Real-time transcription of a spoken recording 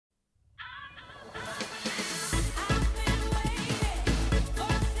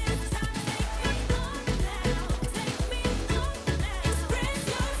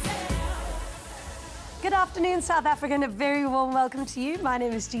Good afternoon, South Africa, and a very warm welcome to you. My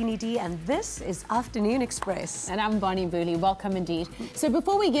name is Jeannie D, and this is Afternoon Express. And I'm Bonnie Booley. Welcome indeed. So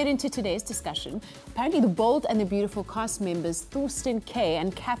before we get into today's discussion, apparently the Bold and the Beautiful cast members Thorsten Kay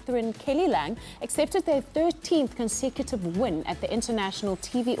and Catherine Kelly-Lang accepted their 13th consecutive win at the International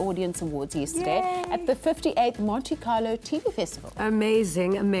TV Audience Awards yesterday at the 58th Monte Carlo TV Festival.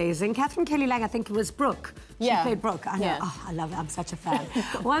 Amazing, amazing. Catherine Kelly-Lang, I think it was Brooke. She played Brooke. I know. Yeah. Oh, I love it. I'm such a fan.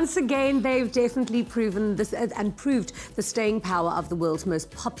 Once again, they've definitely proven this and proved the staying power of the world's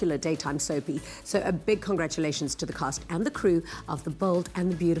most popular daytime soapie. So a big congratulations to the cast and the crew of The Bold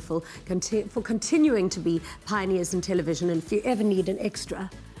and the Beautiful for continuing to be pioneers in television. And if you ever need an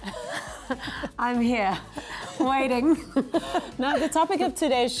extra, I'm here, waiting. Now, the topic of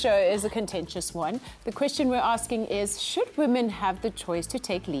today's show is a contentious one. The question we're asking is, should women have the choice to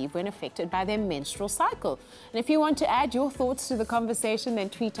take leave when affected by their menstrual cycle? And if you want to add your thoughts to the conversation, then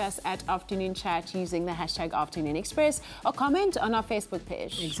tweet us at Afternoon Chat using the hashtag Afternoon Express or comment on our Facebook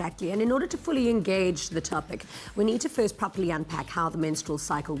page. Exactly. And in order to fully engage the topic, we need to first properly unpack how the menstrual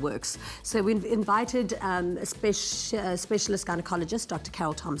cycle works. So we've invited a specialist gynecologist, Dr.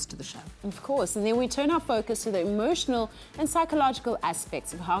 Carol Thomas, to the show. Of course, and then we turn our focus to the emotional and psychological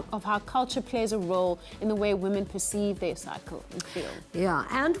aspects of how culture plays a role in the way women perceive their cycle and feel. Yeah,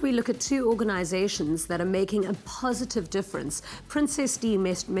 and we look at two organizations that are making a positive difference. Princess D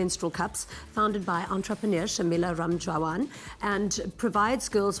Menstrual Cups, founded by entrepreneur Shamila Ramjawan, and provides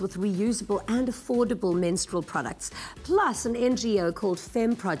girls with reusable and affordable menstrual products. Plus, an NGO called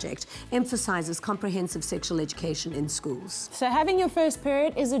Fem Project emphasizes comprehensive sexual education in schools. So having your first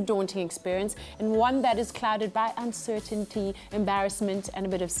period is a daunting experience, and one that is clouded by uncertainty, embarrassment, and a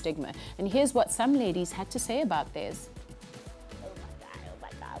bit of stigma. And here's what some ladies had to say about theirs. Oh my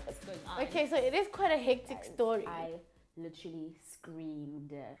God, what's going on? Okay, so it is quite a hectic story. I literally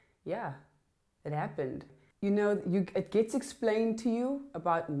screamed. Yeah, it happened. You know, it gets explained to you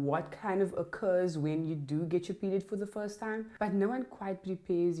about what kind of occurs when you do get your period for the first time, but no one quite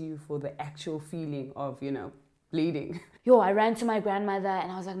prepares you for the actual feeling of, you know, bleeding. Yo, I ran to my grandmother and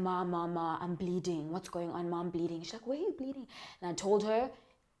I was like, Ma, I'm bleeding. What's going on, Mom? Bleeding. She's like, where are you bleeding? And I told her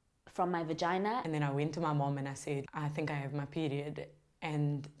from my vagina. And then I went to my mom and I said, I think I have my period.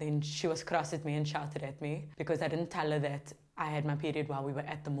 And then she was cross at me and shouted at me because I didn't tell her that I had my period while we were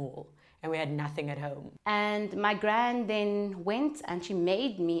at the mall and we had nothing at home. And my gran then went and she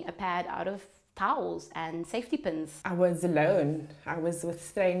made me a pad out of towels and safety pins. I was alone. I was with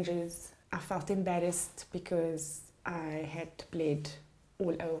strangers. I felt embarrassed because I had bled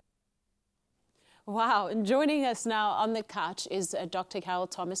all over. Wow, and joining us now on the couch is Dr. Carol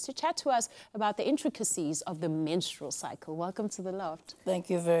Thomas to chat to us about the intricacies of the menstrual cycle. Welcome to the loft. Thank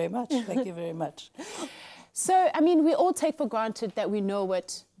you very much. Thank you very much. So, I mean, we all take for granted that we know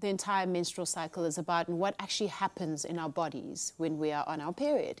what the entire menstrual cycle is about and what actually happens in our bodies when we are on our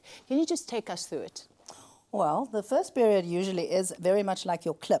period. Can you just take us through it? Well, the first period usually is very much like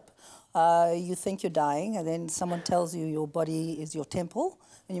your clip. You think you're dying, and then someone tells you your body is your temple,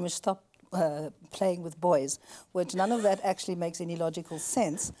 and you must stop playing with boys, which none of that actually makes any logical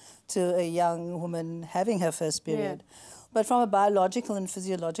sense to a young woman having her first period. Yeah. But from a biological and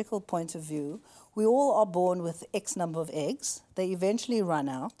physiological point of view, we all are born with X number of eggs. They eventually run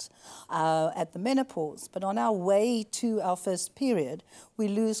out at the menopause. But on our way to our first period, we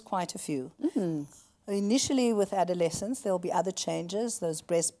lose quite a few. Mm-hmm. Initially, with adolescence, there'll be other changes, those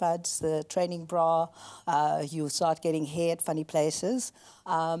breast buds, the training bra, you start getting hair at funny places.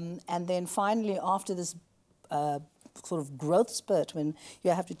 And then finally, after this sort of growth spurt, when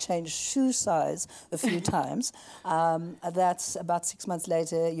you have to change shoe size a few times, that's about 6 months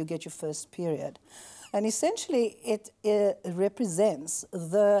later, you get your first period. And essentially, it represents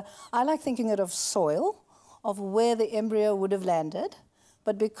I like thinking it of soil, of where the embryo would have landed.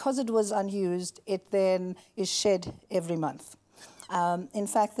 But because it was unused, it then is shed every month. In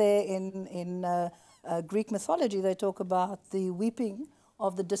fact, there in Greek mythology, they talk about the weeping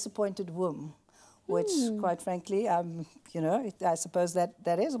of the disappointed womb, which, quite frankly, you know, I suppose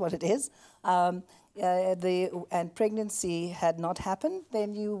that is what it is. And pregnancy had not happened,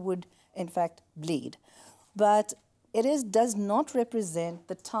 then you would, in fact, bleed. But does not represent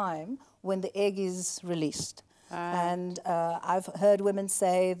the time when the egg is released. And I've heard women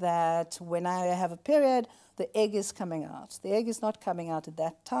say that when I have a period, the egg is coming out. The egg is not coming out at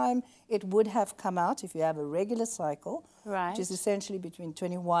that time. It would have come out if you have a regular cycle, which is essentially between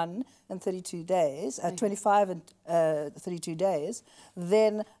 21 and 32 days, 25 and 32 days.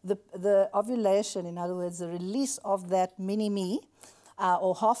 Then the ovulation, in other words, the release of that mini-me,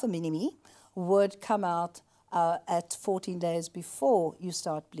 or half a mini-me, would come out at 14 days before you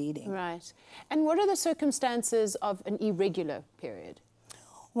start bleeding. Right. And what are the circumstances of an irregular period?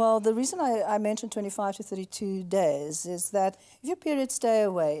 Well, the reason I mentioned 25 to 32 days is that if your periods stay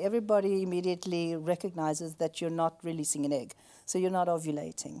away, everybody immediately recognizes that you're not releasing an egg, so you're not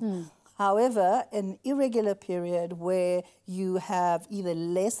ovulating. However, an irregular period where you have either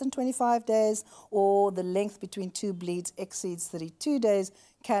less than 25 days or the length between two bleeds exceeds 32 days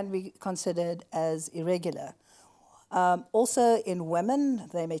can be considered as irregular. Also in women,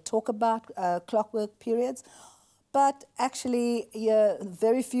 they may talk about clockwork periods, but actually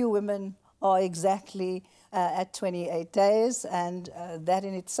very few women are exactly at 28 days, and that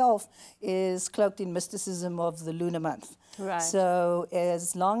in itself is cloaked in mysticism of the lunar month. Right. So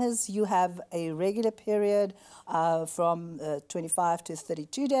as long as you have a regular period from 25 to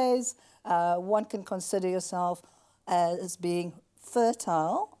 32 days, one can consider yourself as being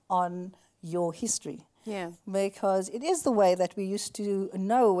fertile on your history. Yeah. Because it is the way that we used to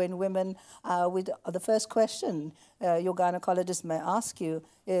know when women, with the first question your gynecologist may ask you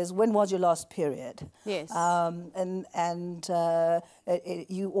is, when was your last period? Yes.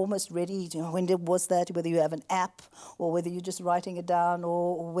 You almost ready, when was that, whether you have an app or whether you're just writing it down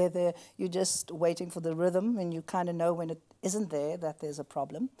or whether you're just waiting for the rhythm and you kind of know when it isn't there that there's a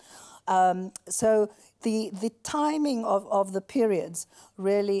problem. So the timing of the periods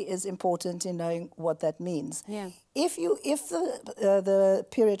really is important in knowing what that means. Yeah. If the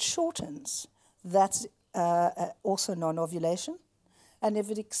period shortens, that's also non-ovulation. And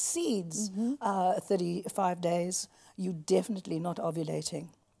if it exceeds 35 days, you're definitely not ovulating.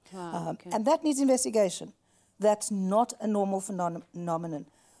 Wow, okay. And that needs investigation. That's not a normal phenomenon.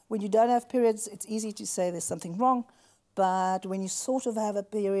 When you don't have periods, it's easy to say there's something wrong. But when you sort of have a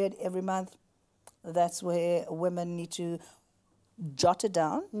period every month, that's where women need to jot it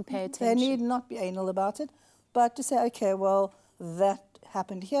down. And pay attention. They need not be anal about it, but to say, okay, well, that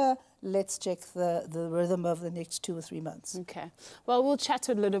happened here. Let's check the rhythm of the next 2 or 3 months. Okay. Well, we'll chat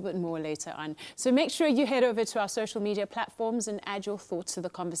a little bit more later on. So make sure you head over to our social media platforms and add your thoughts to the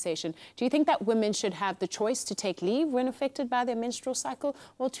conversation. Do you think that women should have the choice to take leave when affected by their menstrual cycle?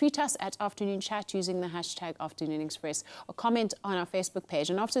 Well, tweet us at Afternoon Chat using the hashtag Afternoon Express or comment on our Facebook page.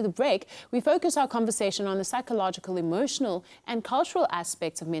 And after the break, we focus our conversation on the psychological, emotional and cultural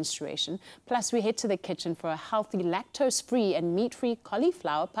aspects of menstruation. Plus, we head to the kitchen for a healthy, lactose-free and meat-free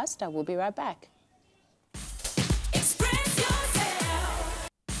cauliflower pasta. We'll be right back. Express yourself.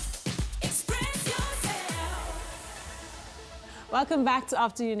 Express yourself. Welcome back to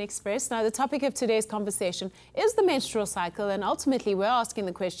Afternoon Express. Now, the topic of today's conversation is the menstrual cycle, and ultimately we're asking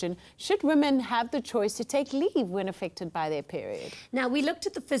the question, should women have the choice to take leave when affected by their period? Now, we looked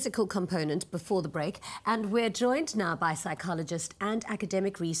at the physical component before the break, and we're joined now by psychologist and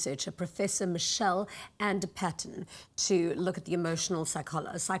academic researcher, Professor Michelle Andipatin, to look at the emotional,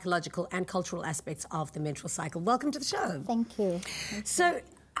 psychological and cultural aspects of the menstrual cycle. Welcome to the show. Thank you. So,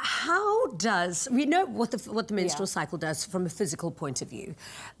 how does, we know what the menstrual cycle does from a physical point of view,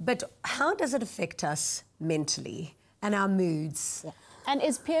 but how does it affect us mentally and our moods? Yeah. And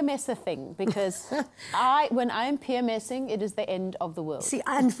is PMS a thing? Because when I'm PMSing, it is the end of the world. See,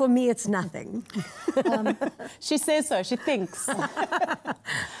 and for me, it's nothing. She says so, she thinks.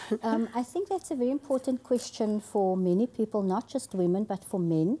 I think that's a very important question for many people, not just women, but for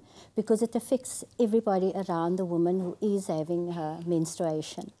men, because it affects everybody around the woman who is having her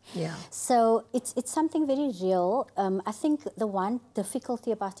menstruation. Yeah. So it's something very real. I think the one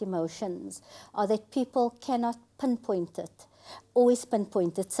difficulty about emotions are that people cannot pinpoint it. Always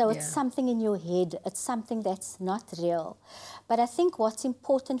pinpointed. So it's something in your head. It's something that's not real. But I think what's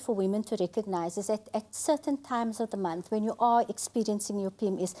important for women to recognize is that at certain times of the month, when you are experiencing your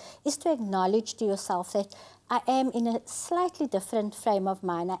PMS, is to acknowledge to yourself that I am in a slightly different frame of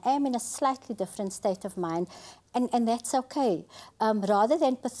mind. I am in a slightly different state of mind. And that's okay. Rather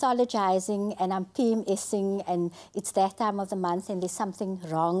than pathologizing and I'm PMSing and it's that time of the month and there's something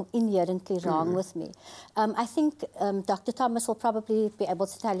wrong, inherently wrong with me. I think Dr. Thomas will probably be able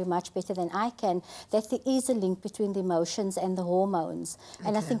to tell you much better than I can that there is a link between the emotions and the hormones. Okay.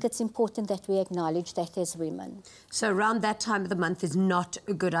 And I think it's important that we acknowledge that as women. So around that time of the month is not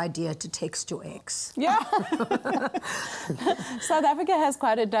a good idea to text your ex. Yeah. South Africa has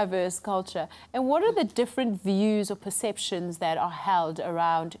quite a diverse culture. And what are the different views or perceptions that are held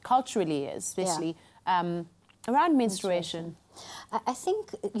around, culturally especially, around menstruation? I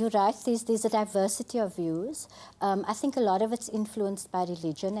think you're right, there's a diversity of views. I think a lot of it's influenced by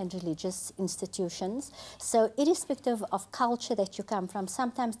religion and religious institutions. So irrespective of culture that you come from,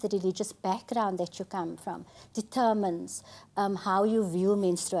 sometimes the religious background that you come from determines how you view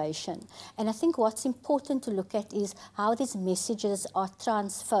menstruation. And I think what's important to look at is how these messages are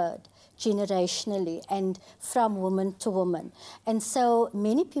transferred generationally and from woman to woman. And so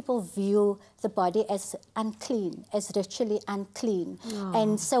many people view the body as unclean, as ritually unclean.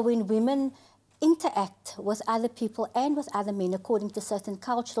 And so when women interact with other people and with other men according to certain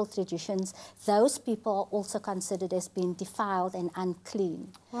cultural traditions, those people are also considered as being defiled and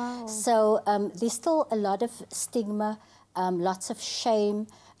unclean. Wow. So there's still a lot of stigma, lots of shame.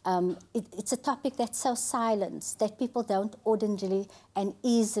 It's a topic that's so silenced that people don't ordinarily and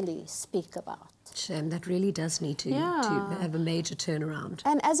easily speak about. Shame, that really does need to have a major turnaround.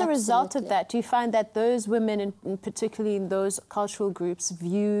 And as a result of that, do you find that those women, particularly in those cultural groups,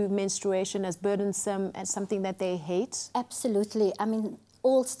 view menstruation as burdensome, as something that they hate? Absolutely. I mean,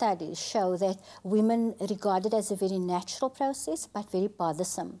 all studies show that women regard it as a very natural process, but very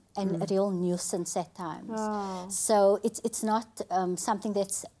bothersome and a real nuisance at times. So it's not something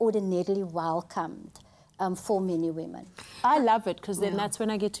that's ordinarily welcomed for many women. I love it because then that's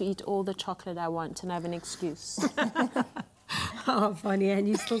when I get to eat all the chocolate I want and I have an excuse. Oh, funny, and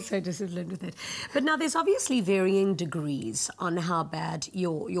you're still so disciplined with it. But now there's obviously varying degrees on how bad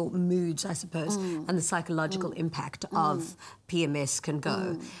your moods, I suppose, and the psychological impact of PMS can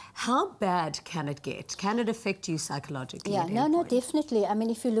go. How bad can it get? Can it affect you psychologically? Yeah, no, definitely. I mean,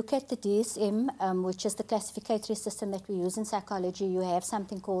 if you look at the DSM, which is the classificatory system that we use in psychology, you have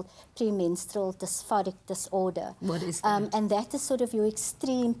something called premenstrual dysphoric disorder. What is that? And that is sort of your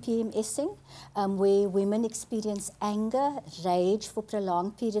extreme PMSing, where women experience anger, rage for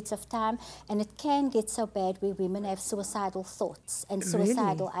prolonged periods of time, and it can get so bad where women have suicidal thoughts and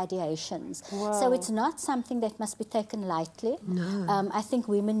suicidal ideations. So it's not something that must be taken lightly. No. I think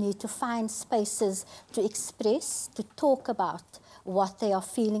women need to find spaces to express, to talk about what they are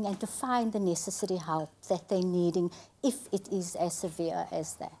feeling and to find the necessary help that they're needing if it is as severe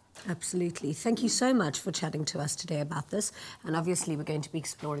as that. Absolutely. Thank you so much for chatting to us today about this. And obviously we're going to be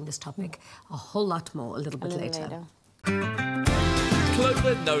exploring this topic a whole lot more a little bit later.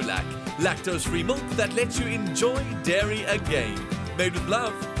 Clover No Lac, lactose-free milk that lets you enjoy dairy again. Made with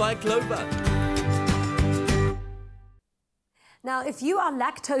love by Clover. Now, if you are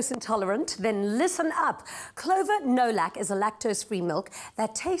lactose intolerant, then listen up. Clover No Lac is a lactose-free milk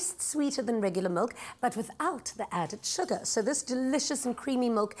that tastes sweeter than regular milk, but without the added sugar. So this delicious and creamy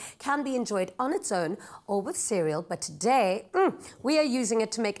milk can be enjoyed on its own or with cereal, but today, we are using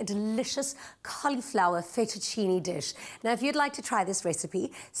it to make a delicious cauliflower fettuccine dish. Now, if you'd like to try this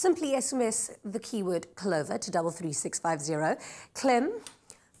recipe, simply SMS the keyword Clover to 33650. Clem,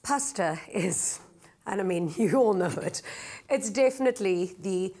 pasta is... and I mean, you all know it. It's definitely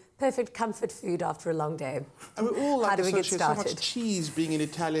the perfect comfort food after a long day. And we all like How do we get associate so started? much cheese being in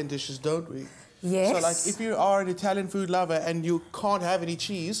Italian dishes, don't we? Yes. So, like, if you are an Italian food lover and you can't have any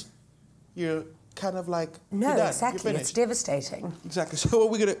cheese, you're kind of like, No, you're done. exactly. You're It's finished. devastating. Exactly. So what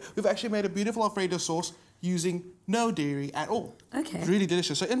we've actually made a beautiful Alfredo sauce using no dairy at all. Okay. It's really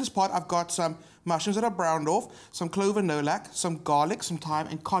delicious. So in this pot, I've got some mushrooms that are browned off, some clover no lac, some garlic, some thyme,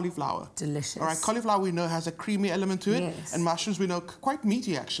 and cauliflower. Delicious. All right, cauliflower we know has a creamy element to it, Yes. and mushrooms we know quite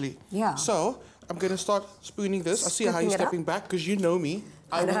meaty actually. Yeah. So I'm going to start spooning this. I see how Scooping you're it up. stepping back because you know me.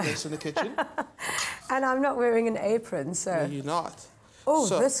 I know. want this in the kitchen. And I'm not wearing an apron, so... No, you're not. Oh,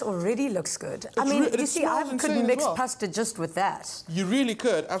 So- this already looks good. I mean, it you see, I smells could insane as mix well. pasta just with that. You really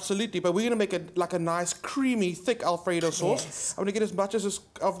could, absolutely. But we're going to make it like a nice, creamy, thick Alfredo sauce. Yes. I'm going to get as much as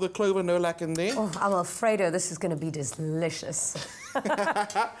of the clover no lac in there. Oh, I'm Alfredo. This is going to be delicious.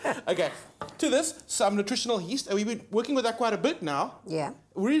 Okay, to this, some nutritional yeast. And we've been working with that quite a bit now. Yeah.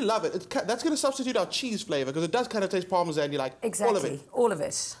 We really love it. That's going to substitute our cheese flavour because it does kind of taste Parmesan. You like Exactly. all of it. All of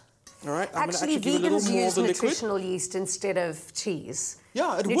it. All right, I'm going to Actually, actually give a little vegans more of use the liquid. nutritional yeast instead of cheese.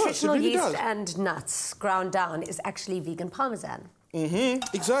 Yeah, it works. It Nutritional really yeast does. and nuts ground down is actually vegan Parmesan.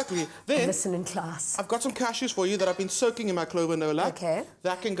 Exactly. Then Listen in class. I've got some cashews for you that I've been soaking in my clover no lac. Okay.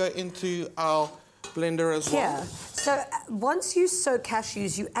 That can go into our blender as well. Yeah. So once you soak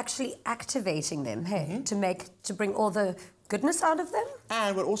cashews, you're actually activating them, hey, to bring all the goodness out of them.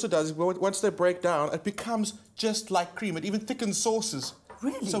 And what it also does is once they break down, it becomes just like cream. It even thickens sauces.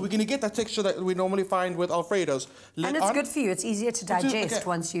 Really? So we're going to get that texture that we normally find with Alfredos. And it's good for you. It's easier to digest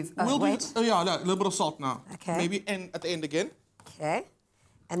once you've... We'll wait. do, a little bit of salt now. Okay. Maybe at the end again. Okay.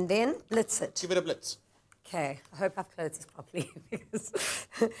 And then blitz it. Give it a blitz. Okay. I hope I've closed this properly because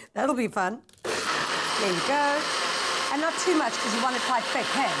that'll be fun. There you go. And not too much because you want it quite thick,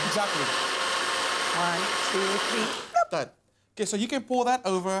 hey? Exactly. 1, 2, 3. Done. Okay, so you can pour that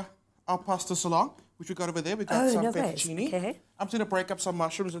over our pasta salon, which we got over there. We got some fettuccine. Okay. I'm just going to break up some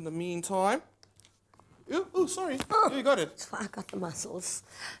mushrooms in the meantime. Oh, sorry. You got it. I got the muscles.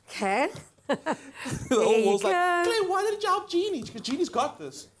 Okay. The whole wall's like, Claire, why didn't you help Jeannie? Because Jeannie's got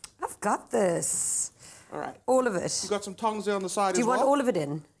this. I've got this. All right. All of it. You got some tongs there on the side as well. Do you want all of it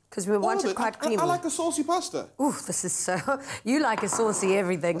in? Because we want it quite creamy. I like the saucy pasta. Ooh, this is so... You like a saucy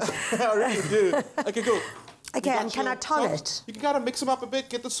everything. I really do. Okay, cool. Okay, and can I ton it? You can kind of mix them up a bit,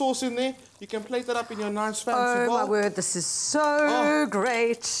 get the sauce in there. You can plate that up in your nice fancy bowl. Oh, my word, this is so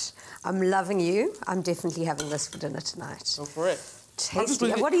great. I'm loving you. I'm definitely having this for dinner tonight. Go for it.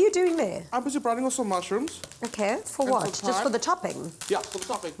 Tasty. What are you doing there? I'm busy browning off some mushrooms. Okay, for what? Just for the topping? Yeah, for the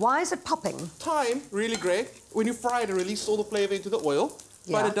topping. Why is it popping? Thyme, really great. When you fry it, it releases all the flavour into the oil.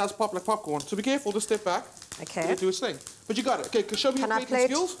 Yeah. But it does pop like popcorn. So be careful, just step back. Okay. You do its thing. But you got it. Okay, show me your plating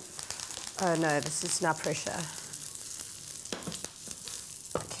skills. Oh no, this is now pressure.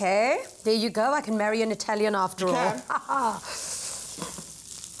 Okay, there you go. I can marry an Italian after all.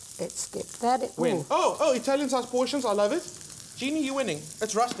 Let's get that. Win. Oh, Italian-sized portions. I love it. Jeannie, you're winning.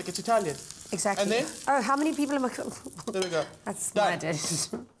 It's rustic. It's Italian. Exactly. And then? Oh, how many people am I... There we go. That's done. my dish.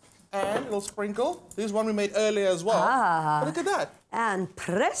 And a little sprinkle. This is one we made earlier as well. But look at that. And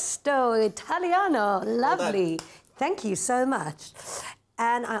presto, Italiano. Lovely. Thank you so much.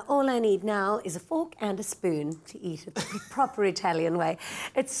 And all I need now is a fork and a spoon to eat it the proper Italian way.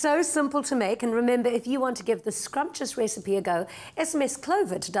 It's so simple to make. And remember, if you want to give this scrumptious recipe a go, SMS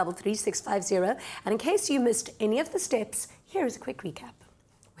Clover to 33650. And in case you missed any of the steps, here is a quick recap.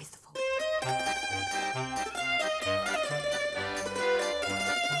 Where's the fork?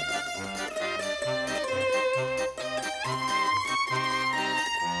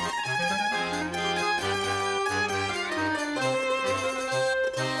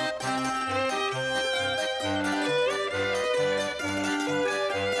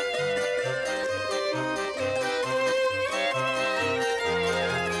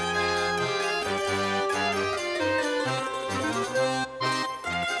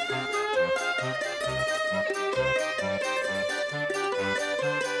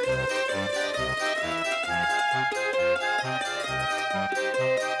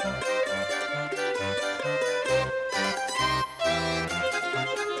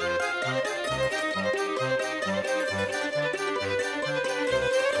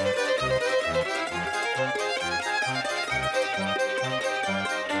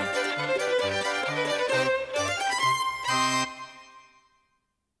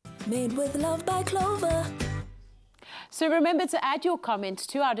 Made with love by Clover. So remember to add your comments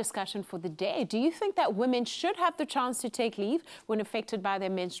to our discussion for the day. Do you think that women should have the chance to take leave when affected by their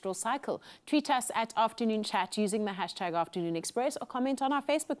menstrual cycle? Tweet us at Afternoon Chat using the hashtag Afternoon Express or comment on our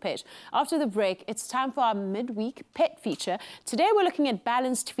Facebook page. After the break, it's time for our midweek pet feature. Today we're looking at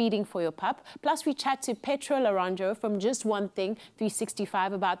balanced feeding for your pup. Plus we chat to Petra Laranjo from Just One Thing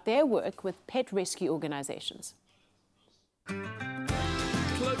 365 about their work with pet rescue organizations.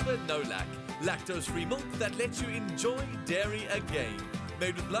 Clover No-Lac, lactose-free milk that lets you enjoy dairy again.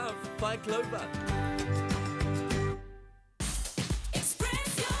 Made with love by Clover.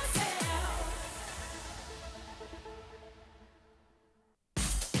 Express yourself.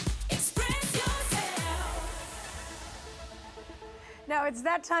 Express yourself. Now, it's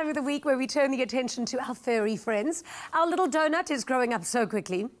that time of the week where we turn the attention to our furry friends. Our little donut is growing up so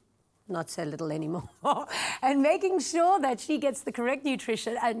quickly. Not so little anymore. And making sure that she gets the correct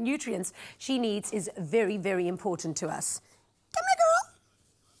nutrition and nutrients she needs is very, very important to us. Come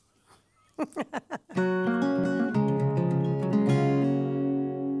here, girl.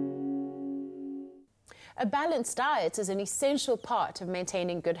 A balanced diet is an essential part of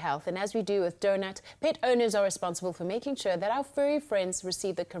maintaining good health, and as we do with Donut, pet owners are responsible for making sure that our furry friends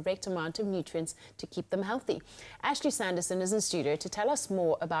receive the correct amount of nutrients to keep them healthy. Ashley Sanderson is in studio to tell us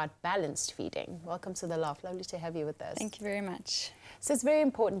more about balanced feeding. Welcome to The Loft. Lovely to have you with us. Thank you very much. So it's very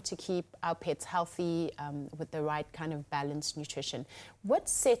important to keep our pets healthy with the right kind of balanced nutrition. What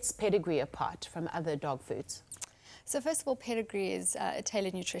sets Pedigree apart from other dog foods? So first of all, Pedigree is a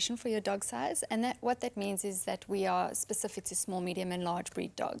tailored nutrition for your dog size, and what that means is that we are specific to small, medium and large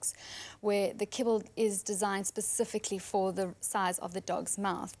breed dogs, where the kibble is designed specifically for the size of the dog's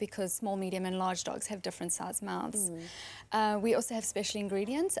mouth, because small, medium and large dogs have different size mouths. We also have special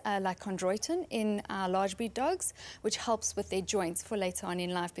ingredients like chondroitin in our large breed dogs, which helps with their joints for later on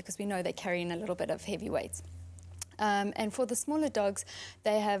in life, because we know they carry in a little bit of heavy weights. And for the smaller dogs,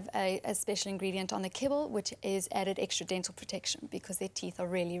 they have a special ingredient on the kibble, which is added extra dental protection, because their teeth are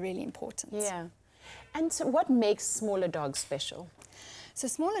really, really important. Yeah. And so what makes smaller dogs special? So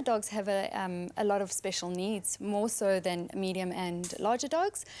smaller dogs have a lot of special needs, more so than medium and larger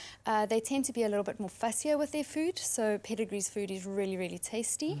dogs. They tend to be a little bit more fussier with their food, so Pedigree's food is really, really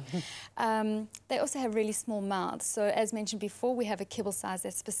tasty. They also have really small mouths. So as mentioned before, we have a kibble size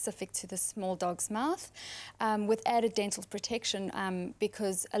that's specific to the small dog's mouth, with added dental protection,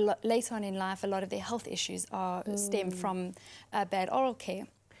 because later on in life, a lot of their health issues stem from bad oral care.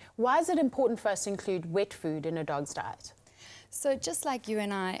 Why is it important for us to include wet food in a dog's diet? So just like you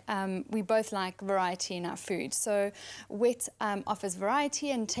and I, we both like variety in our food. So wet offers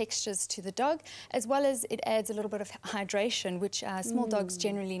variety and textures to the dog, as well as it adds a little bit of hydration, which small dogs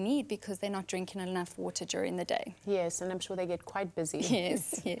generally need because they're not drinking enough water during the day. Yes, and I'm sure they get quite busy.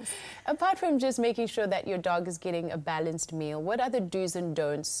 Yes, yes. Apart from just making sure that your dog is getting a balanced meal, what other do's and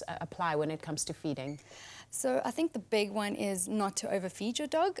don'ts apply when it comes to feeding? So I think the big one is not to overfeed your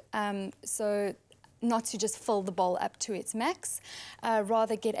dog. So not to just fill the bowl up to its max,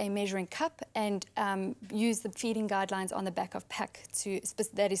 rather get a measuring cup and use the feeding guidelines on the back of pack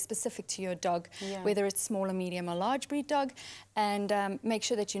that is specific to your dog, whether it's small or medium or large breed dog, and make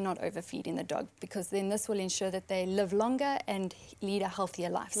sure that you're not overfeeding the dog, because then this will ensure that they live longer and lead a healthier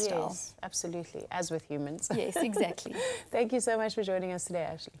lifestyle. Yes, absolutely, as with humans. Yes, exactly. Thank you so much for joining us today,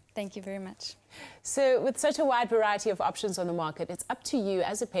 Ashley. Thank you very much. So with such a wide variety of options on the market, it's up to you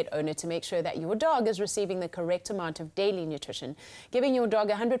as a pet owner to make sure that your dog is receiving the correct amount of daily nutrition. Giving your dog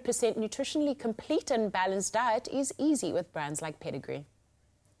a 100% nutritionally complete and balanced diet is easy with brands like Pedigree.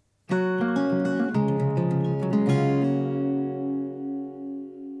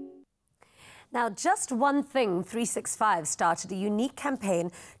 Now, Just One Thing 365 started a unique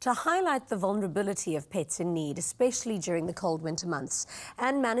campaign to highlight the vulnerability of pets in need, especially during the cold winter months,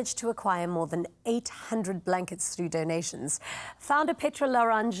 and managed to acquire more than 800 blankets through donations. Founder Petra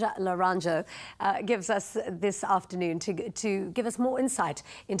Laranjo gives us this afternoon to give us more insight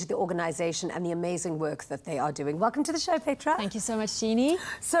into the organisation and the amazing work that they are doing. Welcome to the show, Petra. Thank you so much, Jeannie.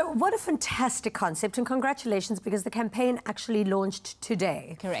 So, what a fantastic concept, and congratulations, because the campaign actually launched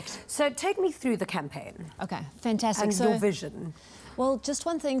today. Correct. So, take me through the campaign. Okay, fantastic. And your vision. Well, Just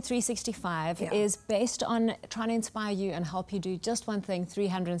One Thing 365 is based on trying to inspire you and help you do just one thing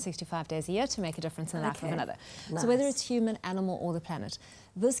 365 days a year to make a difference in the life of another. Nice. So whether it's human, animal or the planet.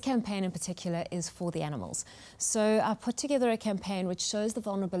 This campaign in particular is for the animals. So I put together a campaign which shows the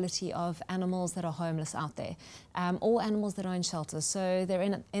vulnerability of animals that are homeless out there. All animals that are in shelters. So they're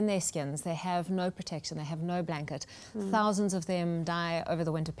in their skins, they have no protection, they have no blanket. Thousands of them die over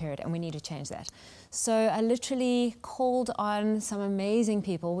the winter period, and we need to change that. So I literally called on some amazing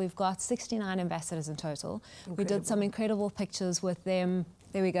people. We've got 69 ambassadors in total. We did some incredible pictures with them.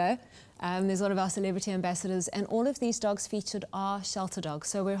 There we go. There's one of our celebrity ambassadors, and all of these dogs featured are shelter dogs.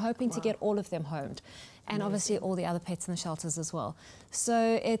 So we're hoping to get all of them homed, and obviously all the other pets in the shelters as well.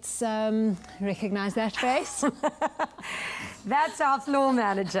 So it's, recognise that face? That's our floor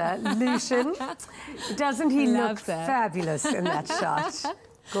manager, Lucian. Doesn't he look fabulous in that shot?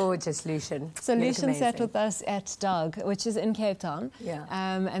 Gorgeous, Lucian. So Lucian sat with us at Dog, which is in Cape Town. Yeah.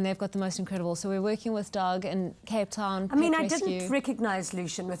 And they've got the most incredible. So we're working with Dog in Cape Town. I mean, Pet I Rescue. didn't recognise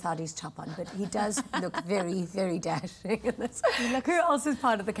Lucian without his top on, but he does look very, very dashing. Who else is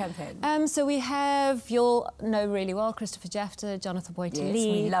part of the campaign? So we have, you'll know really well, Christopher Jafter, Jonathan Boyd-Lee.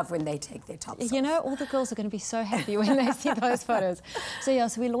 Yes, we love when they take their tops off. You know, all the girls are going to be so happy when they see those photos. So yeah,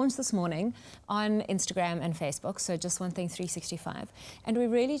 so we launched this morning on Instagram and Facebook, so Just One Thing 365. And we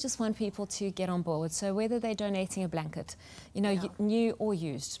really just want people to get on board. So whether they're donating a blanket, you know, new or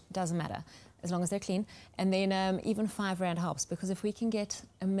used, doesn't matter, as long as they're clean. And then even £5 helps, because if we can get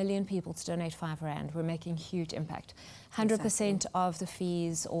 1 million people to donate £5, we're making huge impact. 100% of the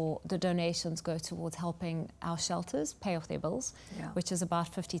fees or the donations go towards helping our shelters pay off their bills, which is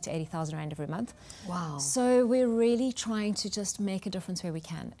about 50 to 80,000 rand every month. Wow. So we're really trying to just make a difference where we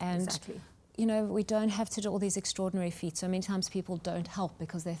can. And you know, we don't have to do all these extraordinary feats. So many times people don't help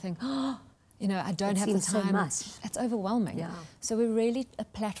because they think, oh, you know, I don't have the time. So much. It's overwhelming. Yeah. So we're really a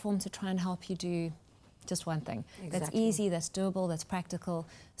platform to try and help you do just one thing. That's easy, that's doable, that's practical.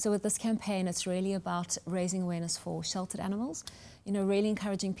 So with this campaign, it's really about raising awareness for sheltered animals, you know, really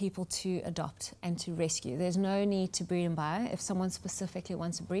encouraging people to adopt and to rescue. There's no need to breed and buy. If someone specifically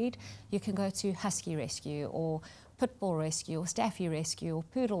wants to breed, you can go to Husky Rescue or Pit Bull Rescue or Staffy Rescue or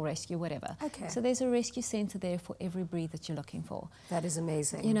Poodle Rescue, whatever. Okay. So there's a rescue centre there for every breed that you're looking for. That is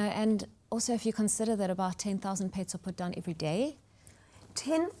amazing. You know, and also if you consider that about 10,000 pets are put down every day.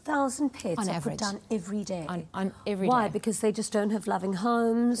 10,000 pets on are average. put down every day. On every day. Why? Because they just don't have loving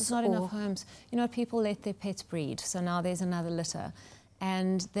homes? There's not enough homes. You know, people let their pets breed, so now there's another litter.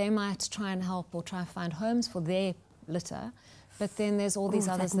 and they might try and help or try and find homes for their litter. But then there's all these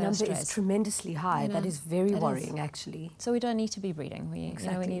others that are number is strays. tremendously high. That is very worrying, actually. So we don't need to be breeding. We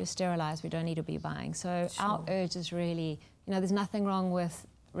need to sterilize. We don't need to be buying. So our urge is really, there's nothing wrong with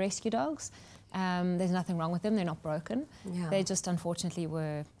rescue dogs. There's nothing wrong with them. They're not broken. Yeah. They just unfortunately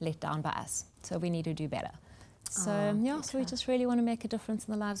were let down by us. So we need to do better. So so we just really want to make a difference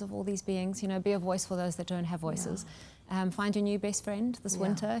in the lives of all these beings. Be a voice for those that don't have voices. Find your new best friend this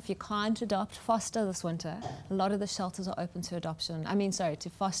winter. If you can't adopt, foster this winter. A lot of the shelters are open to adoption. To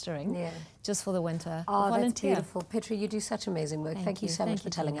fostering, just for the winter. Oh, volunteer. that's beautiful. Petra, you do such amazing work. Thank you so much for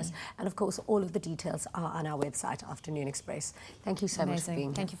telling us. And of course, all of the details are on our website, Afternoon Express. Thank you so much for being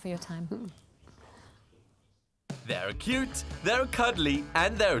here. Thank you for your time. They're cute, they're cuddly,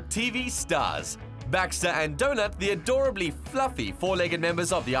 and they're TV stars. Baxter and Donut, the adorably fluffy four-legged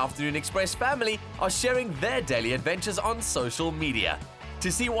members of the Afternoon Express family, are sharing their daily adventures on social media.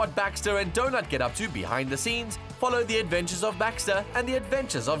 To see what Baxter and Donut get up to behind the scenes, follow the adventures of Baxter and the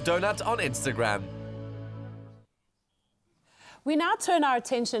adventures of Donut on Instagram. We now turn our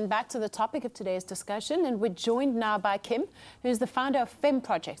attention back to the topic of today's discussion, and we're joined now by Kim, who's the founder of FEM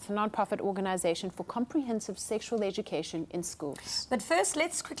Project, a non-profit organization for comprehensive sexual education in schools. But first,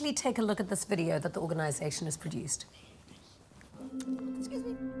 let's quickly take a look at this video that the organization has produced. Excuse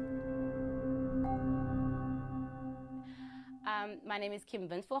me. My name is Kim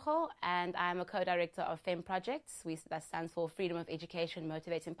Windvogel, and I'm a co-director of FEM Projects. That stands for Freedom of Education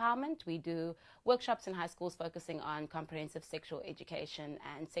Motivates Empowerment. We do workshops in high schools focusing on comprehensive sexual education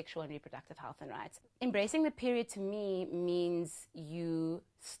and sexual and reproductive health and rights. Embracing the period to me means you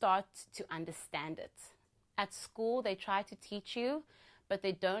start to understand it. At school, they try to teach you, but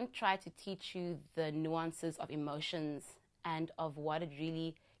they don't try to teach you the nuances of emotions and of what it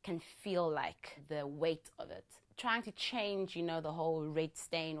really can feel like, the weight of it. Trying to change, the whole red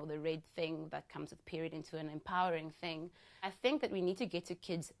stain or the red thing that comes with period into an empowering thing. I think that we need to get to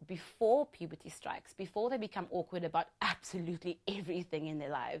kids before puberty strikes, before they become awkward about absolutely everything in their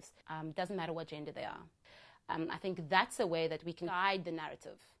lives. Doesn't matter what gender they are. I think that's a way that we can guide the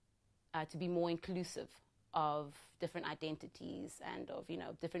narrative to be more inclusive of different identities and of,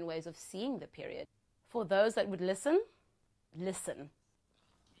 different ways of seeing the period. For those that would listen, listen.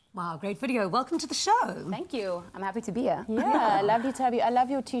 Wow, great video. Welcome to the show. Thank you. I'm happy to be here. Yeah, lovely to have you. I love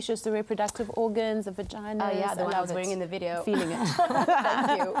your t-shirts, the reproductive organs, the vaginas. Oh yeah, the one I was wearing in the video. Feeling it.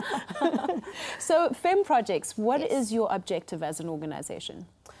 Thank you. So, FEM Projects, what is your objective as an organization?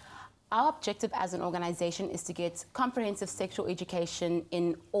 Our objective as an organization is to get comprehensive sexual education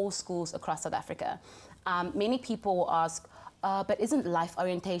in all schools across South Africa. Many people will ask, but isn't life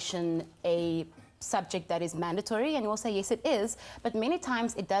orientation a subject that is mandatory? And we'll say, yes, it is, but many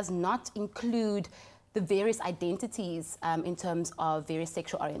times it does not include the various identities in terms of various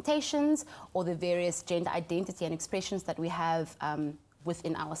sexual orientations or the various gender identity and expressions that we have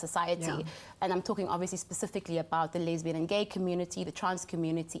within our society. Yeah. And I'm talking obviously specifically about the lesbian and gay community, the trans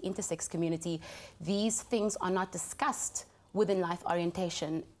community, intersex community. These things are not discussed within life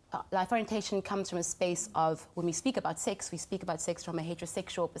orientation. Life orientation comes from a space of, when we speak about sex, we speak about sex from a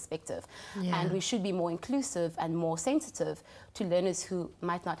heterosexual perspective. Yeah. And we should be more inclusive and more sensitive to learners who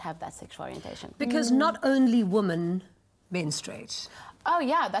might not have that sexual orientation. Because not only women menstruate. Oh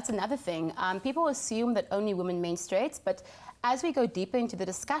yeah, that's another thing. People assume that only women menstruate, but as we go deeper into the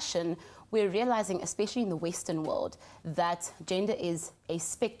discussion, we're realizing, especially in the Western world, that gender is a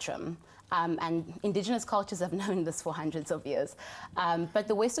spectrum. And indigenous cultures have known this for hundreds of years. But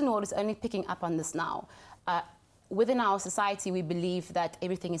the Western world is only picking up on this now. Within our society, we believe that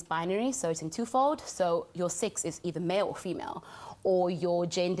everything is binary, so it's in twofold. So your sex is either male or female, or your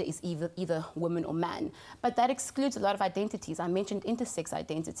gender is either woman or man. But that excludes a lot of identities. I mentioned intersex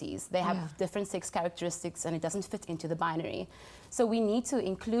identities. They have different sex characteristics, and it doesn't fit into the binary. So we need to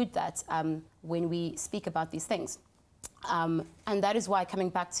include that when we speak about these things. And that is why, coming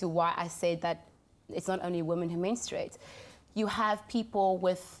back to why I said that it's not only women who menstruate. You have people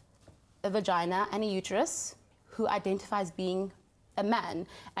with a vagina and a uterus who identify as being a man,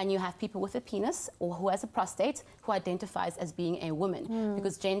 and you have people with a penis or who has a prostate who identifies as being a woman,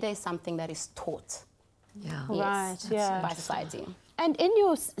 because gender is something that is taught. Yeah. Yes, by society. And in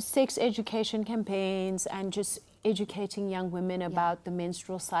your sex education campaigns and just educating young women about the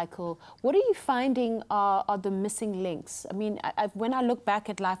menstrual cycle, what are you finding are the missing links? I mean, when I look back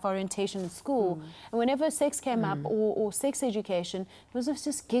at life orientation in school, and whenever sex came up or sex education, it was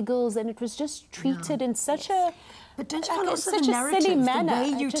just giggles, and it was just treated in such a... But don't you find also the narrative, the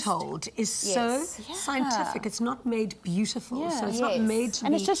way you're told, is so scientific. It's not made beautiful, so it's not made to be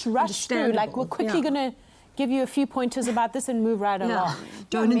and it's just rushed through, like we're quickly going to give you a few pointers about this and move right along.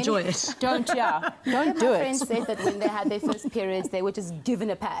 Don't enjoy it. Don't do My it. friends said that when they had their first periods, they were just given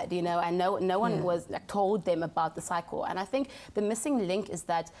a pad, you know, and no one was like, told them about the cycle. And I think the missing link is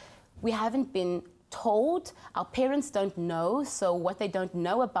that we haven't been told, our parents don't know, so what they don't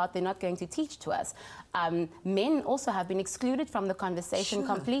know about, they're not going to teach to us. Men also have been excluded from the conversation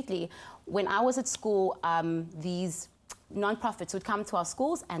completely. When I was at school, these non-profits would come to our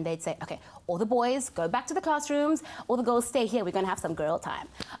schools and they'd say, okay, all the boys go back to the classrooms, all the girls stay here, we're going to have some girl time.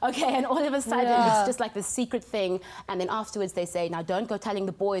 Okay, and all of a sudden it's just like this secret thing, and then afterwards they say, now don't go telling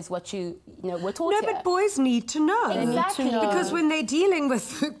the boys what you know, were taught here. No, but boys need to know. Exactly. Because when they're dealing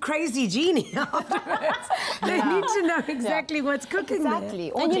with crazy genie afterwards, they need to know exactly what's cooking there.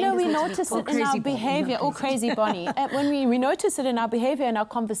 And you know, we notice it in our behavior, or crazy Bonnie, when we notice it in our behavior, in our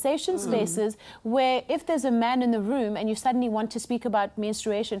conversation spaces, where if there's a man in the room and you suddenly want to speak about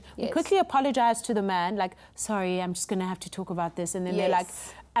menstruation, we quickly apologize to the man, like, sorry, I'm just going to have to talk about this. And then they're like,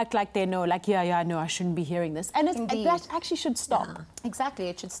 act like they know, like, yeah, no, I shouldn't be hearing this. And that actually should stop. Exactly,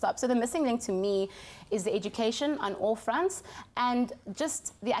 it should stop. So the missing link to me is the education on all fronts and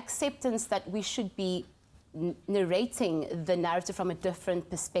just the acceptance that we should be narrating the narrative from a different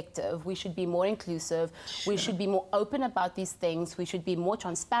perspective. We should be more inclusive. We should be more open about these things. We should be more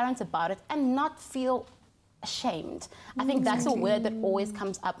transparent about it and not feel ashamed. I think that's a word that always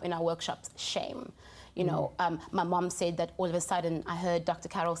comes up in our workshops, shame. You know, my mom said that all of a sudden, I heard Dr.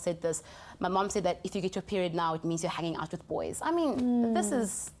 Carol said this, my mom said that if you get your period now, it means you're hanging out with boys. I mean, this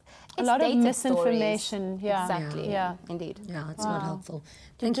is... a lot of misinformation. Exactly. Indeed. Yeah, it's not helpful.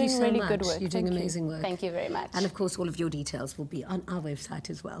 Thank you so much. Good work. You're doing amazing work. Thank you very much. And of course, all of your details will be on our website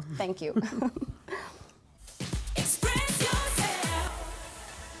as well. Thank you. Express yourself.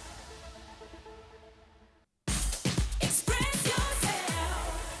 Express yourself.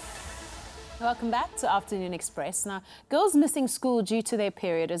 Welcome back to Afternoon Express. Now, girls missing school due to their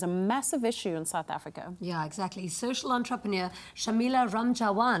period is a massive issue in South Africa. Yeah, exactly. Social entrepreneur Shamila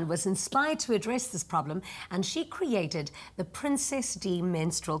Ramjawan was inspired to address this problem, and she created the Princess D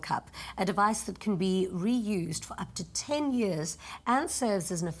menstrual cup, a device that can be reused for up to 10 years and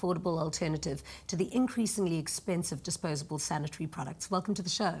serves as an affordable alternative to the increasingly expensive disposable sanitary products. Welcome to the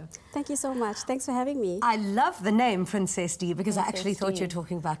show. Thank you so much. Thanks for having me. I love the name Princess D because I actually thought you were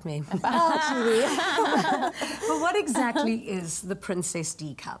talking about me. But what exactly is the Princess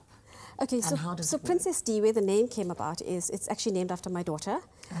D cup? Okay, so Princess D, where the name came about, is it's actually named after my daughter.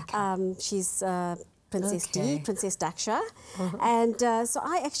 Okay. She's Princess D, Princess Daksha. And so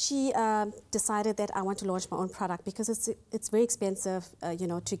I actually decided that I want to launch my own product because it's very expensive, you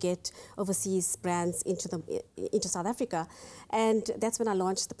know, to get overseas brands into South Africa. And that's when I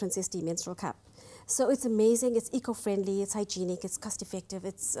launched the Princess D menstrual cup. So it's amazing, it's eco-friendly, it's hygienic, it's cost-effective,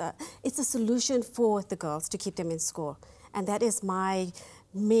 it's a solution for the girls to keep them in school. And that is my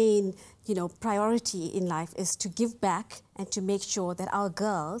main, you know, priority in life, is to give back and to make sure that our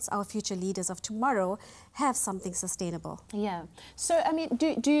girls, our future leaders of tomorrow, have something sustainable. Yeah. So, I mean,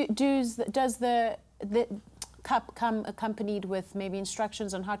 does the cup come accompanied with maybe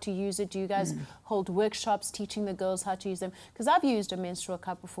instructions on how to use it? Do you guys hold workshops teaching the girls how to use them? Because I've used a menstrual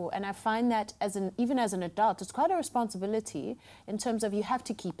cup before, and I find that even as an adult, it's quite a responsibility in terms of you have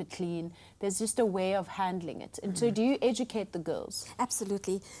to keep it clean. There's just a way of handling it. And so do you educate the girls?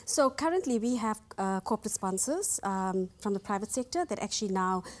 Absolutely. So currently we have corporate sponsors from the private sector that actually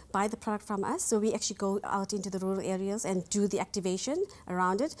now buy the product from us. So we actually go out into the rural areas and do the activation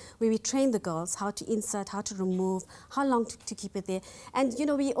around it, where we train the girls how to insert, how to remove, how long to keep it there. And, you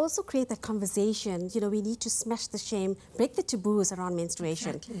know, we also create that conversation. You know, we need to smash the shame, break the taboos around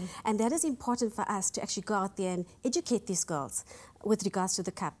menstruation. Exactly. And that is important for us to actually go out there and educate these girls with regards to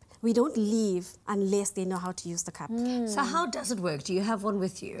the cup. We don't leave unless they know how to use the cup. So how does it work? Do you have one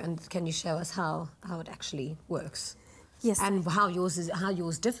with you? And can you show us how it actually works? Yes. And how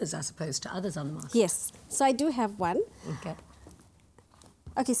yours differs, I suppose, to others on the market? Yes. So I do have one. Okay.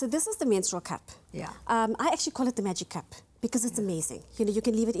 Okay, so this is the menstrual cup. Yeah. I actually call it the magic cup because it's amazing. You know, you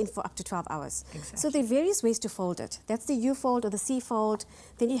can leave it in for up to 12 hours. Exactly. So there are various ways to fold it. That's the U fold or the C fold.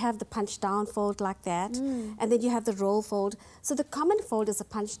 Then you have the punch down fold like that. And then you have the roll fold. So the common fold is a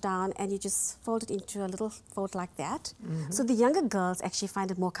punch down, and you just fold it into a little fold like that. So the younger girls actually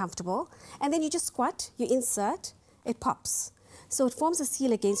find it more comfortable. And then you just squat, you insert, it pops. So it forms a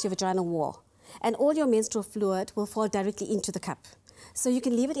seal against your vaginal wall. And all your menstrual fluid will fall directly into the cup. So you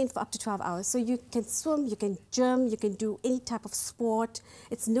can leave it in for up to 12 hours. So you can swim, you can gym, you can do any type of sport.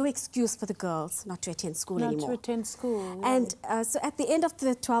 It's no excuse for the girls not to attend school anymore. Not to attend school. Yeah. And so at the end of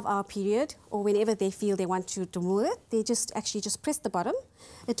the 12-hour period, or whenever they feel they want to remove it, they just press the bottom.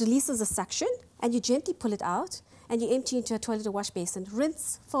 It releases a suction, and you gently pull it out, and you empty into a toilet or wash basin.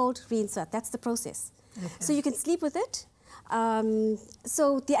 Rinse, fold, reinsert. That's the process. Okay. So you can sleep with it.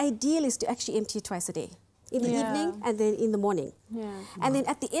 So the ideal is to actually empty it twice a day. In the evening and then in the morning. Yeah. And then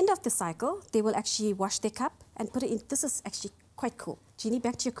at the end of the cycle, they will actually wash their cup and put it in. This is actually quite cool. Jeannie,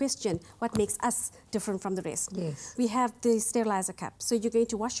 back to your question, what makes us different from the rest? Yes. We have the sterilizer cup. So you're going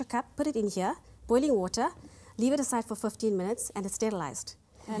to wash your cup, put it in here, boiling water, leave it aside for 15 minutes, and it's sterilized.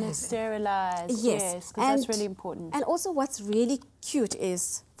 And it's sterilized, yes, because that's really important. And also what's really cute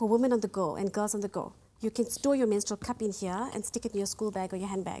is for women on the go and girls on the go, you can store your menstrual cup in here and stick it in your school bag or your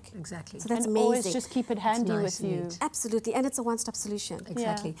handbag. Exactly. So that's and amazing. Always just keep it handy with you. Absolutely, and it's a one-stop solution.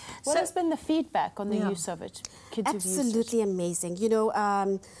 Exactly. Yeah. What has been the feedback on the use of it? Kids Absolutely amazing. You know,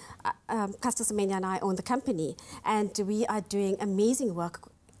 Castor Semenya and I own the company, and we are doing amazing work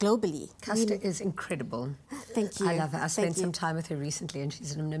globally. Castor is incredible. Thank you. I love her. I spent some time with her recently, and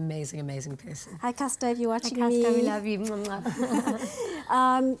she's an amazing, amazing person. Hi, Castor, if you're watching Hi, Castor, me. we love you.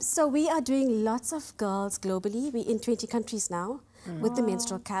 So we are doing lots of girls globally. We're in 20 countries now with the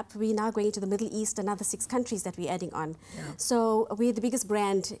menstrual cup. We're now going to the Middle East, another 6 countries that we're adding on. Yeah. So we're the biggest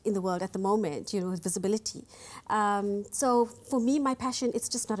brand in the world at the moment, you know, with visibility. So for me, my passion, it's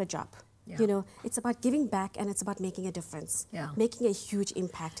just not a job. Yeah. You know, it's about giving back and it's about making a difference, making a huge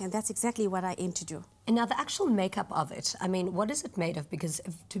impact, and that's exactly what I aim to do. And now the actual makeup of it, I mean, what is it made of? Because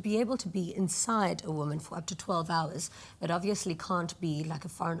to be able to be inside a woman for up to 12 hours, it obviously can't be like a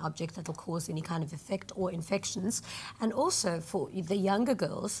foreign object that will cause any kind of effect or infections. And also for the younger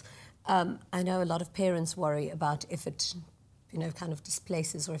girls, I know a lot of parents worry about if it, you know, kind of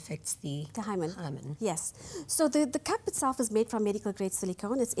displaces or affects the hymen. Yes. So the cup itself is made from medical grade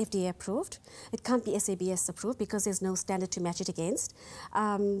silicone. It's FDA approved. It can't be SABS approved because there's no standard to match it against.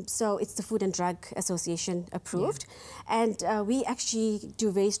 So it's the Food and Drug Association approved. Yeah. And we actually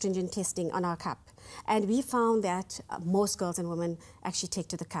do very stringent testing on our cup. And we found that most girls and women actually take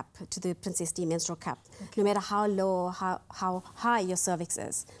to the cup, to the Princess D menstrual cup, no matter how low or how high your cervix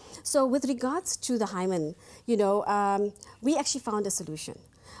is. So with regards to the hymen, you know, we actually found a solution.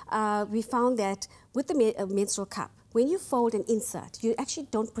 We found that with the menstrual cup, when you fold and insert, you actually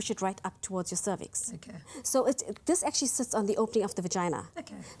don't push it right up towards your cervix. Okay. So this actually sits on the opening of the vagina.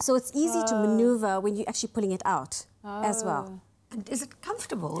 Okay. So it's easy to maneuver when you're actually pulling it out as well. And is it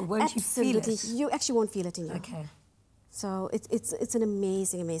comfortable? Won't you feel it? You actually won't feel it in you. Okay. So it's an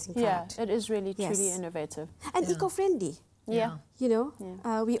amazing, amazing product. Yeah, it is really, truly innovative. And eco-friendly. Yeah. You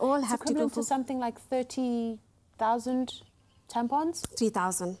know, we all have to go for something like 30,000 tampons?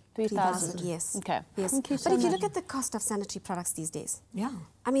 3,000. 3,000, yes. Okay. Yes. Thank you so but if you much. look at the cost of sanitary products these days,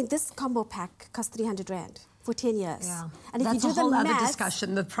 I mean, this combo pack costs 300 Rand. For 10 years. Yeah. And that's if you do a whole the other maths,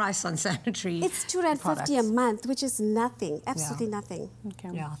 discussion, the price on sanitary it's $250 a month, which is nothing, absolutely nothing.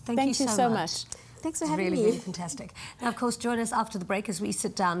 Okay. Yeah. Thank you so much. Thanks for having me. me. Really fantastic. Now, of course, join us after the break as we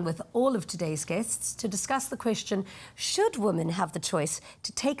sit down with all of today's guests to discuss the question, should women have the choice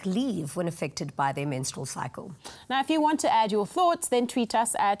to take leave when affected by their menstrual cycle? Now, if you want to add your thoughts, then tweet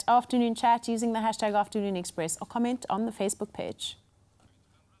us at Afternoon Chat using the hashtag Afternoon Express or comment on the Facebook page.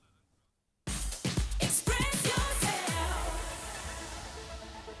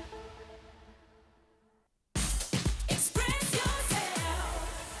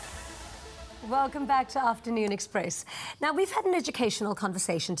 Welcome back to Afternoon Express. Now, we've had an educational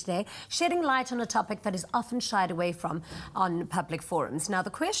conversation today, shedding light on a topic that is often shied away from on public forums. Now, the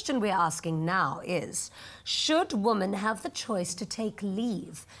question we're asking now is, should women have the choice to take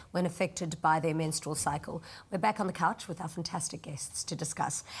leave when affected by their menstrual cycle? We're back on the couch with our fantastic guests to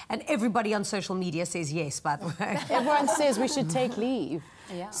discuss. And everybody on social media says yes, by the way. Everyone says we should take leave.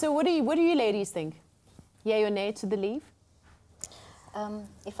 Yeah. So what do you ladies think? Yay or nay to the leave?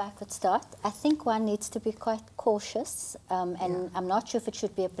 If I could start, I think one needs to be quite cautious, and I'm not sure if it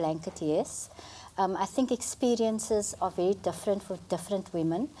should be a blanket yes. I think experiences are very different for different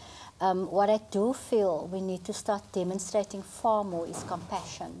women. What I do feel we need to start demonstrating far more is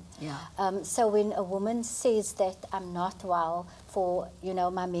compassion. Yeah. So when a woman says that I'm not well for, you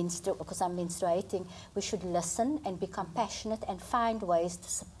know, my because I'm menstruating, we should listen and be compassionate and find ways to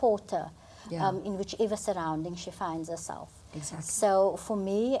support her in whichever surrounding she finds herself. Exactly. So for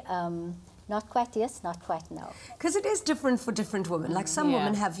me, Not quite yes, not quite no. Because it is different for different women. Like some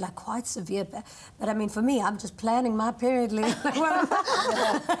women have like quite severe, but I mean for me, I'm just planning my period leave.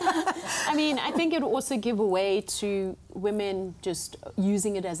 I mean, I think it will also give away to women just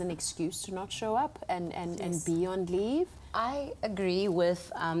using it as an excuse to not show up and be on leave. I agree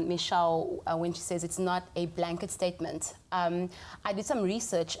with Michelle when she says it's not a blanket statement. I did some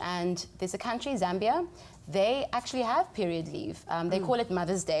research, and there's a country, Zambia, they actually have period leave. They call it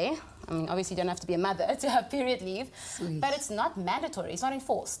Mother's Day. I mean, obviously you don't have to be a mother to have period leave, but it's not mandatory, it's not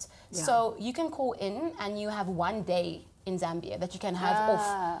enforced. Yeah. So you can call in and you have 1 day in Zambia that you can have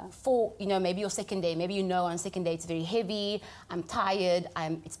off for, you know, maybe your second day. Maybe you know on second day it's very heavy, I'm tired,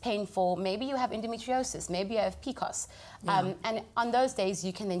 it's painful. Maybe you have endometriosis, maybe you have PCOS. Yeah. And on those days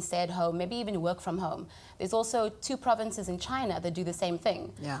you can then stay at home, maybe even work from home. There's also 2 provinces in China that do the same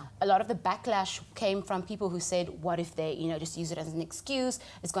thing. Yeah. A lot of the backlash came from people who said, what if they, you know, just use it as an excuse,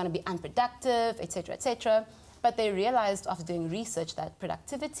 it's going to be unproductive, etc., etc. But they realized after doing research that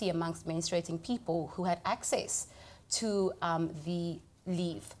productivity amongst menstruating people who had access to the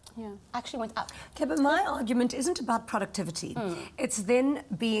leave actually went up. Okay, but my argument isn't about productivity. It's then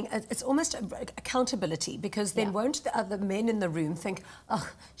being, it's almost accountability, because then won't the other men in the room think, oh,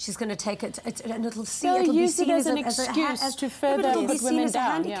 she's going to take it, and it'll be use seen it as an excuse to further put women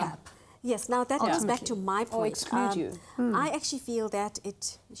down. Yes, now that goes back to my point. Or exclude you. I actually feel that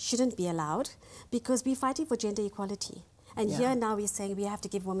it shouldn't be allowed, because we're fighting for gender equality. And here now we're saying we have to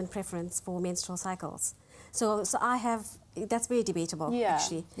give women preference for menstrual cycles. So I have, that's very debatable,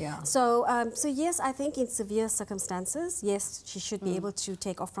 actually. Yeah. So yes, I think in severe circumstances, yes, she should be able to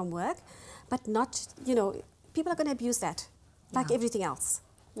take off from work, but not, you know, people are going to abuse that, like everything else.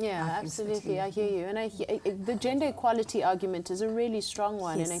 Yeah, absolutely. I hear you. And the gender equality argument is a really strong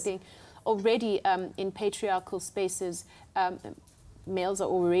one. Yes. And I think already in patriarchal spaces, males are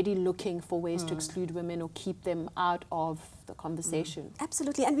already looking for ways to exclude women or keep them out of the conversation.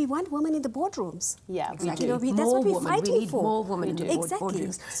 Absolutely, and we want women in the boardrooms. Yeah, exactly. You know, that's what we're fighting we need for. More women in the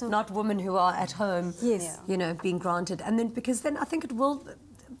boardrooms, so, not women who are at home, you know, being granted. And then, because then I think it will,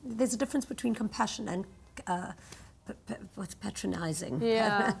 there's a difference between compassion and what's patronizing.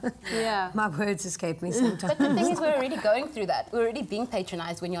 Yeah, yeah. My words escape me sometimes. But the thing is, we're already going through that. We're already being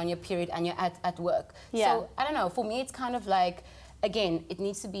patronized when you're on your period and you're at work. Yeah. So, I don't know, for me it's kind of like, again, it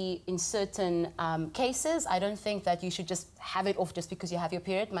needs to be in certain cases. I don't think that you should just have it off just because you have your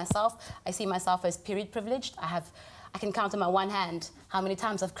period. Myself, I see myself as period privileged. I can count on my one hand how many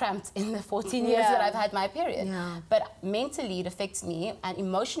times I've cramped in the 14 years that I've had my period. Yeah. But mentally it affects me, and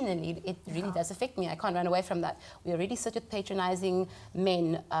emotionally it really does affect me. I can't run away from that. We already sit with patronizing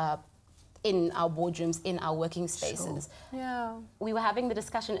men in our boardrooms, in our working spaces. Sure. Yeah. We were having the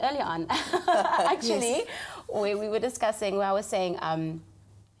discussion earlier on, actually, where we were discussing, where I was saying,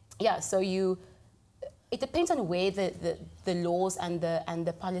 so it depends on where the laws and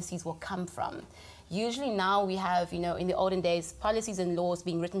the policies will come from. Usually now we have, you know, in the olden days, policies and laws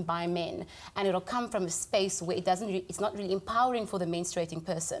being written by men, and it'll come from a space where it's not really empowering for the menstruating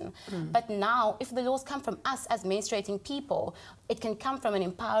person. But now, if the laws come from us as menstruating people, it can come from an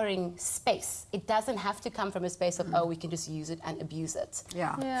empowering space. It doesn't have to come from a space of, oh, we can just use it and abuse it.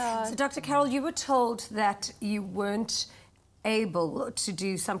 Yeah. So, Dr. Carol, you were told that you weren't able to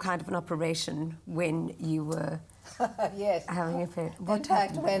do some kind of an operation when you were yes. having a period. In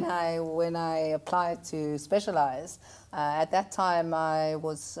fact, when I applied to specialise, at that time I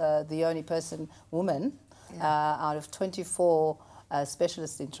was the only woman out of 24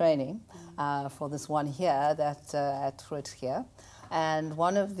 specialists in training for this one here at Fritz here. And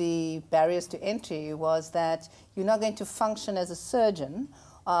one of the barriers to entry was that you're not going to function as a surgeon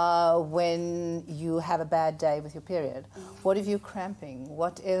when you have a bad day with your period. What if you're cramping?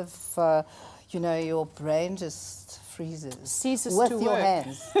 What if you know, your brain just ceases with to your work.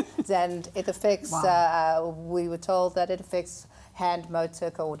 hands, and it affects. We were told that it affects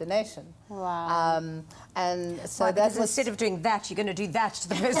hand-motor coordination. Wow. And so that was, instead of doing that, you're going to do that to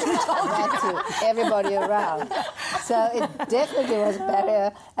the person who told you. That to everybody around. So it definitely was a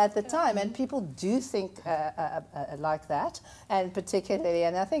barrier at the time, and people do think like that, and particularly,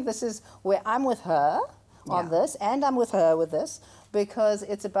 and I think this is where I'm with her on this, and I'm with her with this, because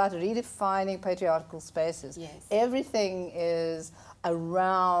it's about redefining patriarchal spaces. Yes. Everything is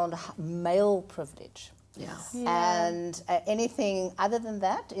around male privilege. Yes. And anything other than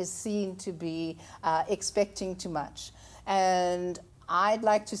that is seen to be expecting too much. And I'd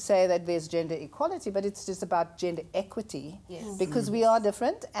like to say that there's gender equality, but it's just about gender equity. Yes. Because we are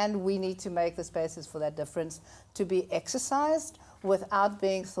different, and we need to make the spaces for that difference to be exercised without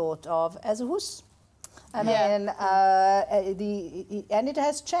being thought of as a wuss. I mean, and it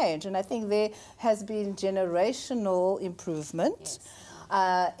has changed, and I think there has been generational improvement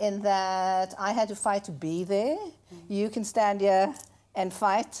in that I had to fight to be there. You can stand here and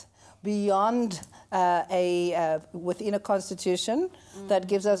fight beyond within a constitution that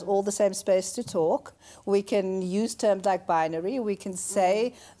gives us all the same space to talk. We can use terms like binary. We can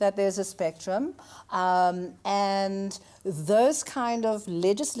say that there's a spectrum. And those kind of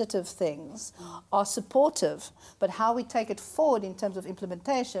legislative things are supportive. But how we take it forward in terms of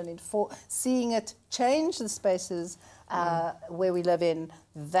implementation, seeing it change the spaces where we live in,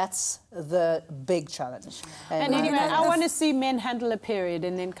 that's the big challenge. And anyway, I want to see men handle a period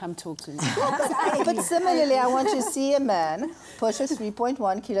and then come talk to me. But similarly, I want to see a man push a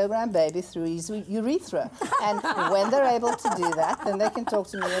 3.1 kilogram baby through his urethra. And when they're able to do that, then they can talk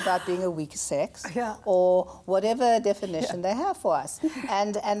to me about being a weak sex or whatever definition they have for us.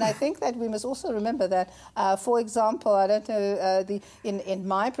 And I think that we must also remember that, for example, I don't know, in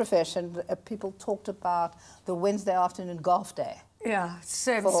my profession, people talked about the Wednesday afternoon golf day. Yeah,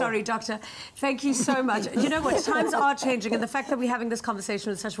 so sorry, Doctor. Thank you so much. You know what? Times are changing, and the fact that we're having this conversation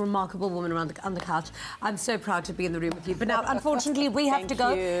with such a remarkable woman on the couch, I'm so proud to be in the room with you. But now, unfortunately, we have to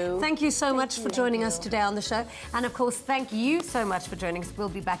go. Thank you so much for joining us today on the show. And, of course, thank you so much for joining us. We'll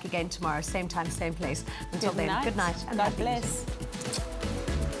be back again tomorrow, same time, same place. Until then, good night. And God bless.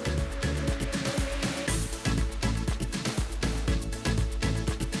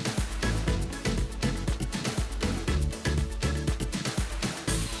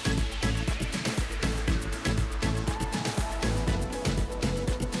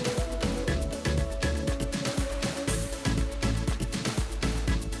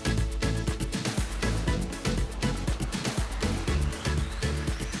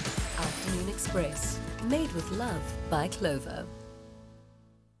 Made with love by Clover.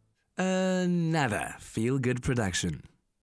 Another feel-good production.